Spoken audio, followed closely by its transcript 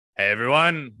Hey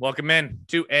everyone, welcome in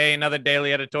to another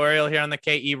daily editorial here on the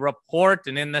KE Report.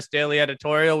 And in this daily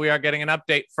editorial, we are getting an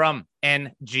update from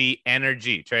NG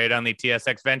Energy, traded on the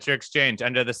TSX Venture Exchange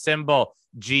under the symbol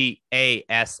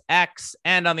GASX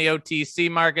and on the OTC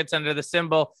markets under the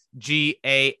symbol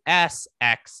GASXF.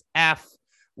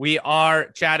 We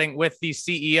are chatting with the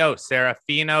CEO,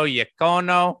 Serafino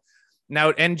Iacono.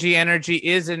 Now, NG Energy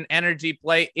is an energy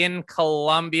play in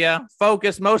Colombia,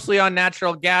 focused mostly on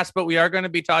natural gas, but we are going to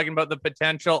be talking about the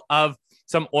potential of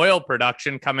some oil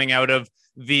production coming out of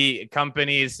the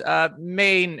company's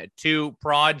main two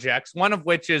projects, one of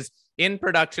which is in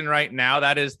production right now.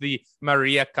 That is the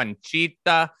Maria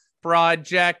Conchita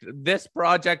project. This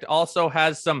project also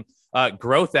has some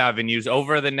growth avenues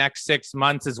over the next 6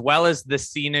 months, as well as the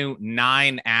Sinu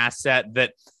 9 asset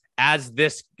that, as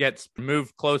this gets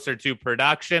moved closer to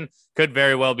production, could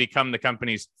very well become the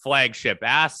company's flagship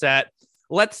asset.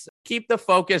 Let's keep the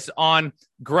focus on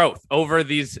growth over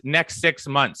these next 6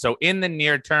 months. So in the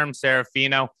near term,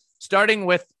 Serafino, starting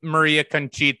with Maria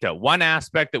Conchita, one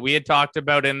aspect that we had talked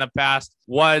about in the past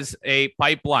was a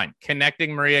pipeline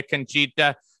connecting Maria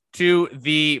Conchita to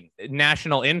the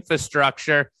national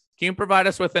infrastructure. Can you provide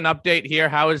us with an update here?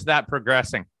 How is that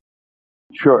progressing?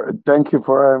 Sure. Thank you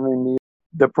for having me.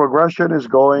 The progression is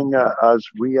going as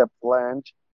we have planned.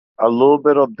 A little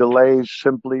bit of delays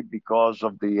simply because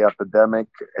of the epidemic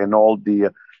and all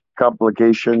the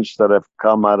complications that have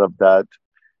come out of that.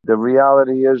 The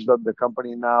reality is that the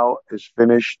company now is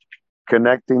finished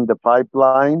connecting the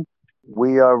pipeline.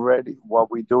 We are ready.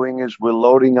 What we're doing is we're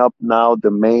loading up now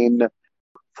the main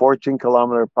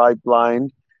 14-kilometer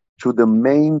pipeline to the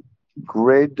main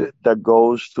grid that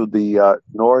goes to the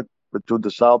north, to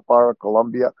the south part of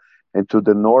Colombia, and to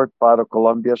the north part of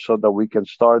Colombia, so that we can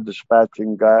start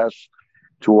dispatching gas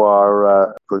to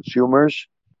our consumers.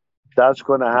 That's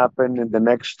going to happen in the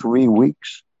next 3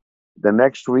 weeks. The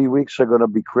next 3 weeks are going to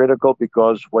be critical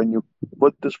because when you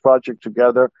put this project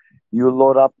together, you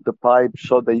load up the pipe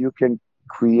so that you can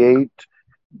create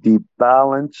the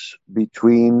balance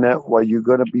between what you're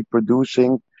going to be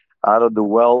producing out of the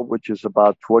well, which is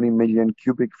about 20 million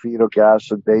cubic feet of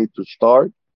gas a day to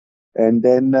start. And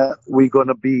then we're going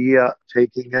to be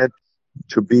taking it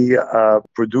to be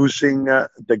producing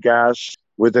the gas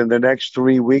within the next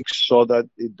 3 weeks so that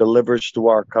it delivers to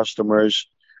our customers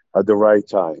at the right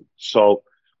time. So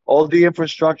all the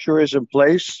infrastructure is in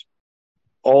place.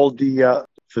 All the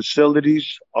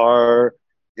facilities are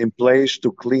in place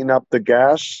to clean up the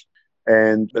gas.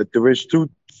 And there is two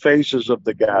phases of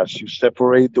the gas. You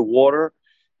separate the water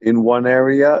in one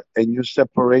area and you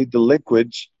separate the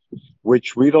liquids,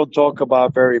 which we don't talk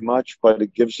about very much, but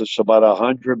it gives us about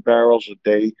 100 barrels a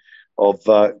day of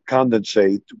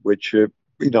condensate, which,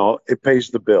 it pays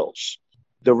the bills.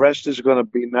 The rest is going to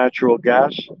be natural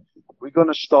gas. We're going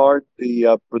to start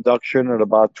the production at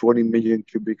about 20 million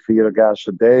cubic feet of gas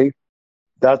a day.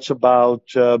 That's about,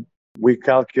 we're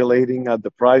calculating at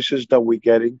the prices that we're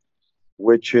getting,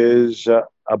 which is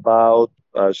about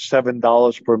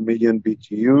 $7 per million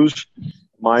BTUs.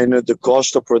 Minus the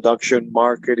cost of production,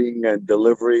 marketing, and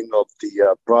delivering of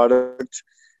the product.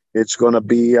 It's going to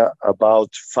be about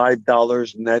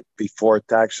 $5 net before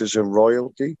taxes and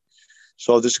royalty.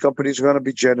 So this company is going to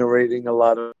be generating a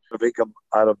lot of income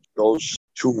out of those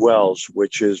two wells,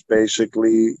 which is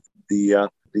basically the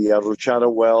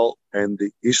Arruchara well and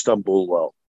the Istanbul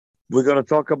well. We're going to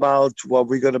talk about what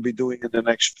we're going to be doing in the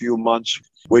next few months,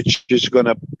 which is going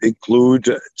to include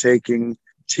taking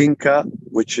Tinka,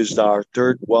 which is our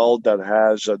third well that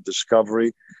has a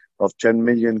discovery of 10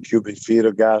 million cubic feet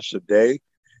of gas a day,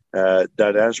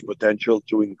 that has potential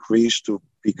to increase to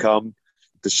become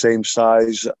the same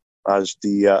size as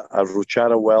the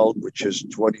Arruchara well, which is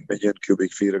 20 million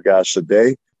cubic feet of gas a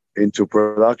day into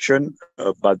production.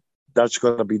 But that's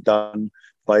going to be done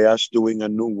by us doing a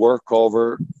new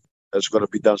workover that's going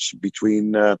to be done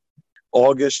between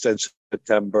August and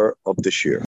September of this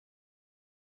year.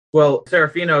 Well,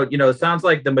 Serafino, it sounds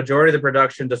like the majority of the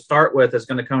production to start with is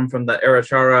going to come from the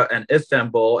Arruchara and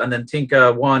Istanbul, and then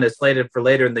Tinka 1 is slated for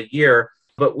later in the year.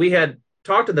 But we had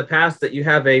talked in the past that you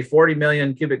have a 40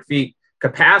 million cubic feet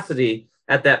capacity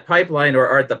at that pipeline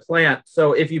or at the plant.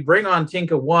 So if you bring on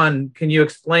Tinka 1, can you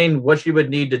explain what you would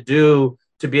need to do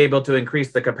to be able to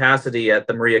increase the capacity at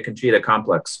the Maria Conchita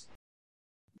complex?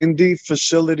 In the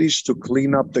facilities to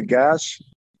clean up the gas,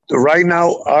 right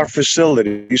now our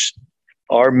facilities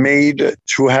are made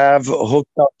to have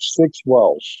hooked up 6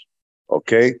 wells,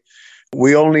 okay?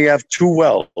 We only have 2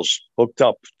 wells hooked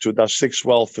up to the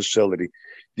 6-well facility.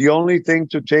 The only thing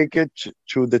to take it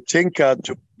to the Tinka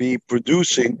to be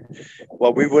producing,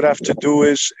 what we would have to do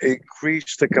is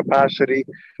increase the capacity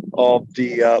of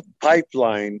the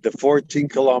pipeline, the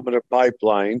 14-kilometer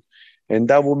pipeline. And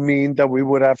that would mean that we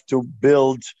would have to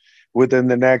build within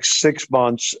the next 6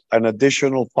 months an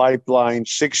additional pipeline,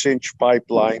 6-inch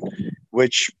pipeline,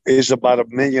 which is about $1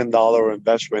 million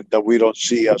investment that we don't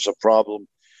see as a problem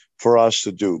for us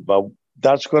to do. But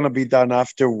that's going to be done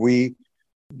after we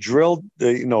drilled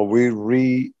we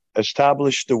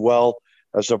re-established the well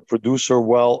as a producer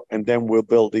well, and then we'll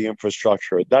build the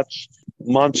infrastructure. That's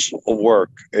months of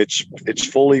work. It's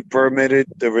fully permitted.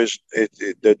 There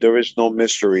is no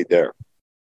mystery there.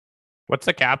 What's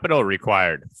the capital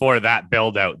required for that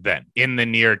build out then in the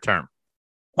near term?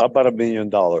 About $1 million.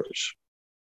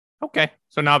 Okay,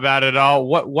 so not bad at all.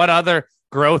 What other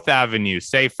growth avenues,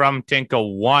 say from Tinka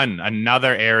 1,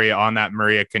 another area on that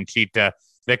Maria Conchita,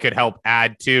 that could help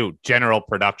add to general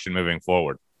production moving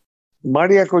forward?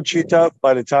 Maria Conchita,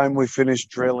 by the time we finish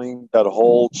drilling that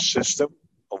whole system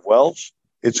of wells,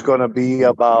 it's going to be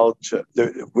about,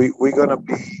 we're going to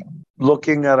be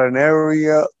looking at an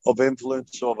area of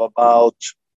influence of about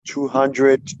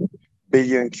 200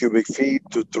 billion cubic feet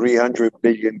to 300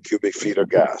 billion cubic feet of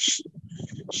gas.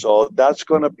 So that's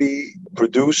going to be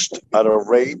produced at a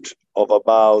rate of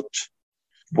about,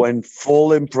 when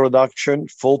full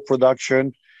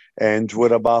production, and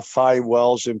with about 5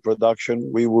 wells in production,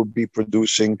 we will be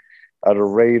producing at a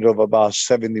rate of about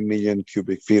 70 million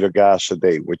cubic feet of gas a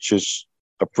day, which is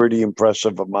a pretty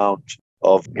impressive amount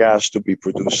of gas to be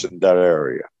produced in that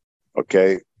area.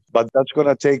 Okay. But that's going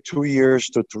to take 2 years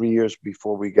to 3 years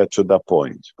before we get to that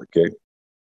point. Okay.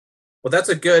 Well, that's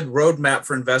a good roadmap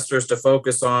for investors to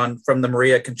focus on from the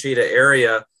Maria Conchita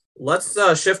area. Let's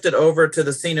shift it over to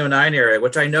the C09 area,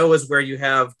 which I know is where you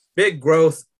have big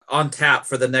growth on tap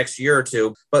for the next year or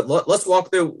two. But let's walk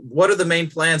through, what are the main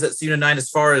plans at C09 as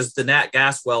far as the nat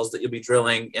gas wells that you'll be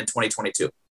drilling in 2022?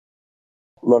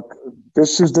 Look,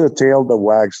 this is the tail that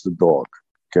wags the dog.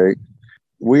 Okay.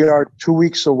 We are 2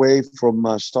 weeks away from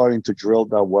starting to drill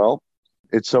that well.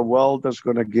 It's a well that's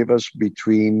going to give us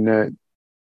between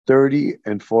 30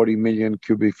 and 40 million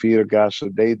cubic feet of gas a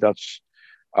day. That's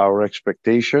our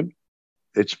expectation.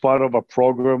 It's part of a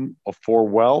program of 4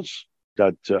 wells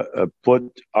that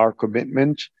put our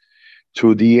commitment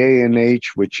to the ANH,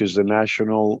 which is the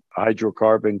National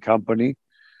Hydrocarbon Company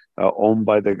owned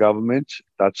by the government.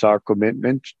 That's our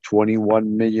commitment, $21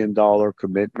 million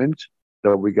commitment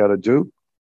that we got to do.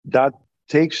 That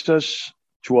takes us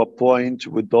to a point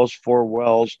with those 4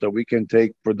 wells that we can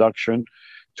take production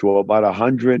to about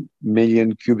 100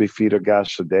 million cubic feet of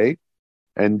gas a day,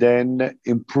 and then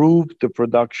improve the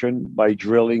production by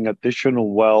drilling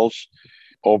additional wells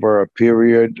over a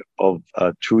period of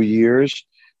 2 years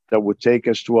that would take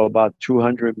us to about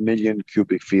 200 million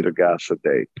cubic feet of gas a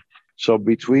day. So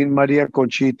between Maria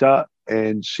Conchita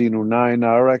and C09,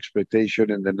 our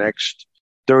expectation in the next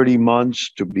 30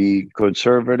 months, to be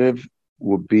conservative,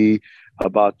 would be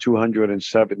about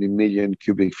 270 million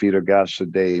cubic feet of gas a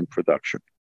day in production.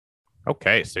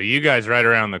 Okay, so you guys right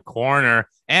around the corner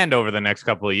and over the next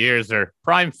couple of years are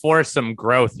primed for some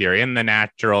growth here in the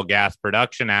natural gas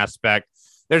production aspect.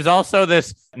 There's also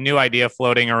this new idea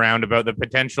floating around about the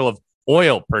potential of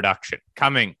oil production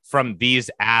coming from these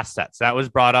assets. That was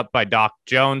brought up by Doc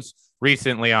Jones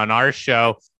recently on our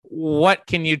show. What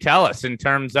can you tell us in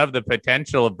terms of the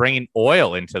potential of bringing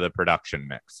oil into the production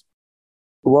mix?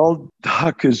 Well,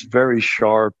 Doc is very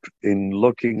sharp in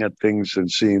looking at things and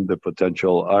seeing the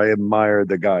potential. I admire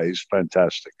the guy. He's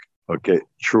fantastic. Okay,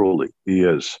 truly, he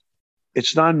is.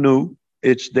 It's not new.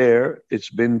 It's there.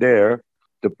 It's been there.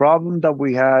 The problem that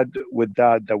we had with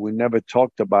that we never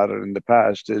talked about it in the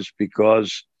past is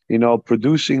because,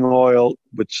 producing oil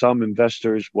with some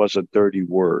investors was a dirty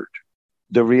word.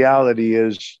 The reality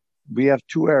is we have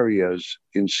 2 areas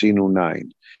in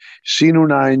C09.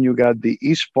 C09, you got the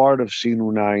east part of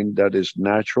C09 that is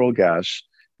natural gas.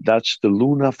 That's the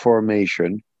Luna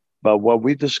Formation. But what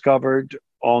we discovered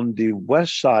on the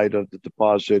west side of the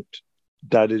deposit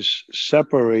that is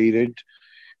separated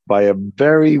by a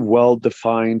very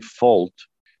well-defined fault,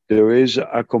 there is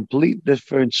a complete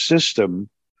different system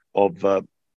of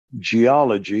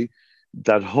geology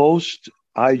that hosts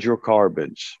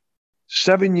hydrocarbons.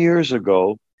 7 years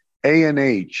ago,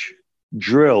 ANH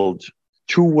drilled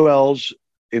 2 wells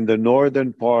in the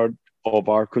northern part of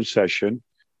our concession,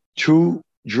 2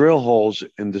 drill holes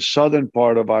in the southern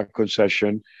part of our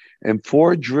concession, and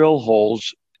 4 drill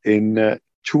holes in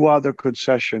 2 other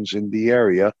concessions in the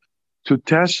area to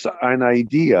test an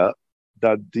idea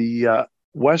that the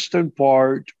western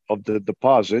part of the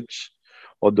deposits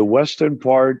or the western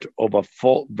part of a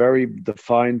fault, very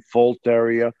defined fault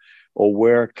area, or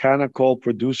where Canacol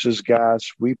produces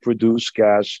gas, we produce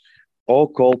gas,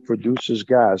 Ocol produces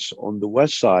gas. On the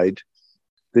west side,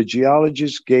 the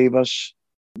geologists gave us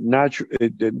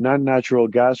not natural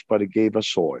gas, but it gave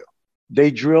us oil.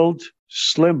 They drilled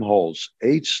slim holes,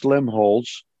 8 slim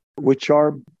holes, which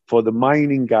are for the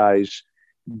mining guys,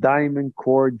 diamond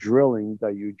core drilling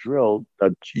that you drill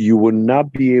that you would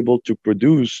not be able to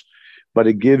produce, but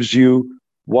it gives you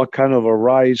what kind of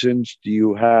horizons do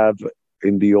you have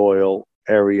in the oil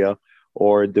area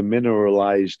or the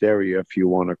mineralized area, if you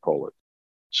want to call it.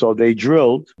 So they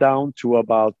drilled down to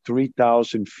about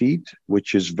 3,000 feet,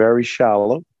 which is very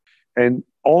shallow. And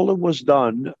all it was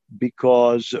done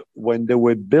because when they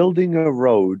were building a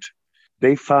road,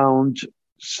 they found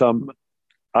some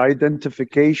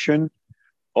identification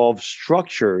of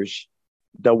structures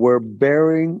that were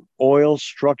bearing oil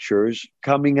structures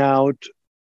coming out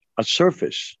a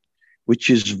surface, which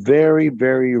is very,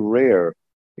 very rare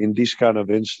in these kind of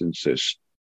instances.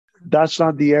 That's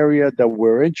not the area that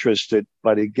we're interested,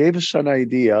 but it gave us an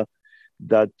idea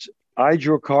that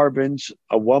hydrocarbons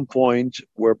at one point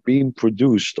were being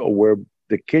produced, or where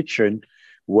the kitchen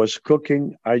was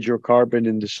cooking hydrocarbon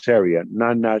in this area,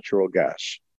 not natural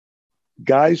gas.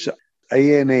 Guys,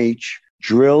 ANH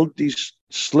drilled these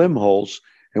slim holes,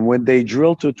 and when they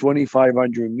drilled to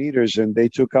 2,500 meters and they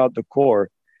took out the core,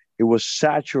 it was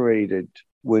saturated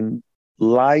with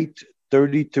light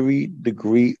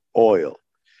 33-degree oil.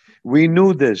 We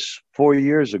knew this 4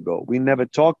 years ago. We never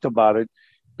talked about it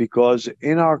because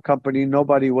in our company,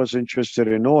 nobody was interested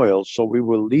in oil. So we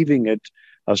were leaving it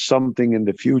as something in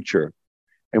the future.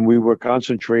 And we were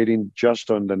concentrating just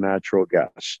on the natural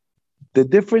gas. The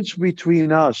difference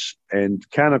between us and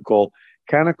Canacol,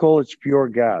 it's pure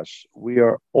gas. We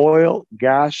are oil,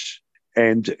 gas,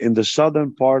 and in the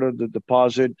southern part of the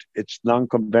deposit, it's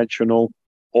non-conventional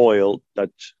oil that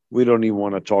we don't even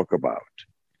want to talk about.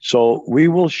 So we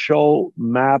will show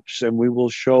maps and we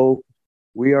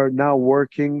are now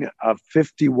working a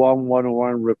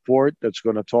 51-101 report that's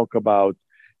going to talk about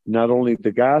not only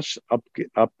the gas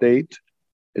update,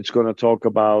 it's going to talk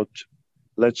about,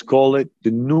 let's call it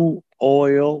the new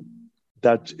oil,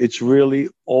 that it's really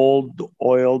old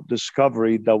oil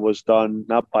discovery that was done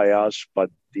not by us, but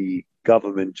the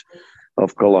government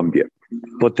of Colombia.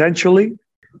 Potentially,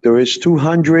 there is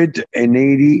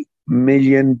 280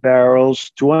 million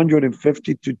barrels,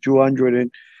 250 to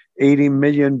 280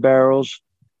 million barrels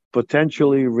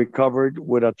potentially recovered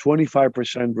with a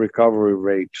 25% recovery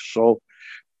rate. So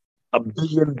 1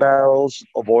 billion barrels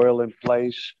of oil in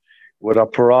place with a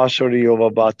porosity of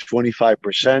about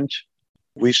 25%.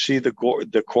 We see the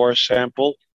core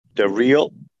sample, the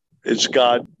real. It's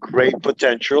got great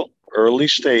potential, early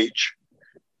stage.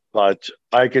 But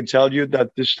I can tell you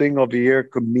that this thing over here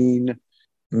could mean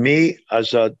me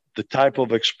as the type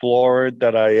of explorer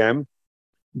that I am.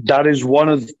 That is one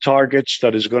of the targets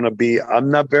that is going to be,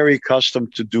 I'm not very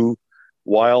accustomed to do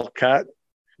wildcat,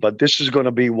 but this is going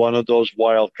to be one of those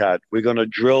wildcat. We're going to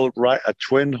drill a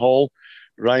twin hole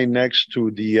right next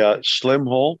to the slim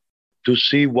hole to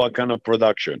see what kind of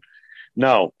production.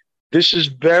 Now, this is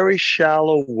very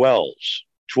shallow wells,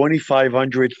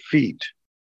 2,500 feet.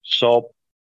 So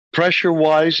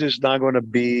pressure-wise, it's not going to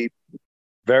be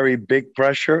very big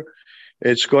pressure.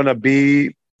 It's going to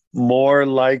be more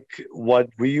like what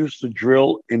we used to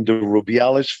drill in the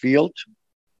Rubiales field.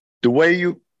 The way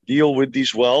you deal with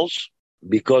these wells,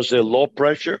 because they're low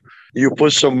pressure, you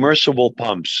put submersible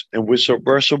pumps. And with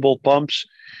submersible pumps,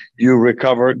 you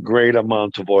recover a great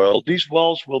amount of oil. These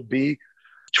wells will be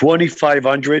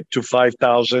 2,500 to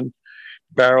 5,000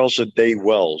 barrels a day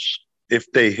wells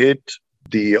if they hit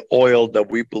the oil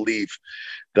that we believe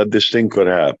that this thing could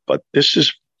have. But this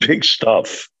is big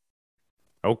stuff.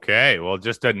 Okay, well,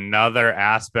 just another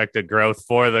aspect of growth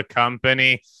for the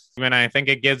company. And I think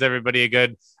it gives everybody a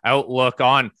good outlook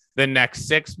on the next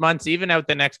 6 months, even out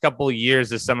the next couple of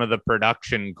years, as some of the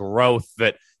production growth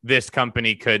that this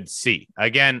company could see.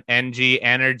 Again, NG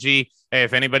Energy. Hey,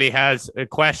 if anybody has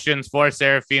questions for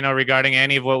Serafino regarding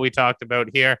any of what we talked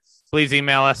about here, please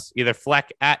email us either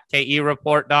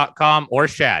fleck@kereport.com or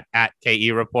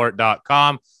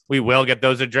shad@kereport.com. We will get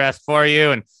those addressed for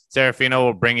you, and Serafino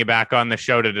will bring you back on the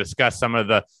show to discuss some of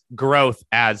the growth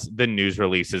as the news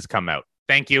releases come out.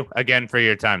 Thank you again for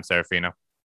your time, Serafino.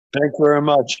 Thank you very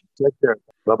much. Take care.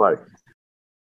 Bye-bye.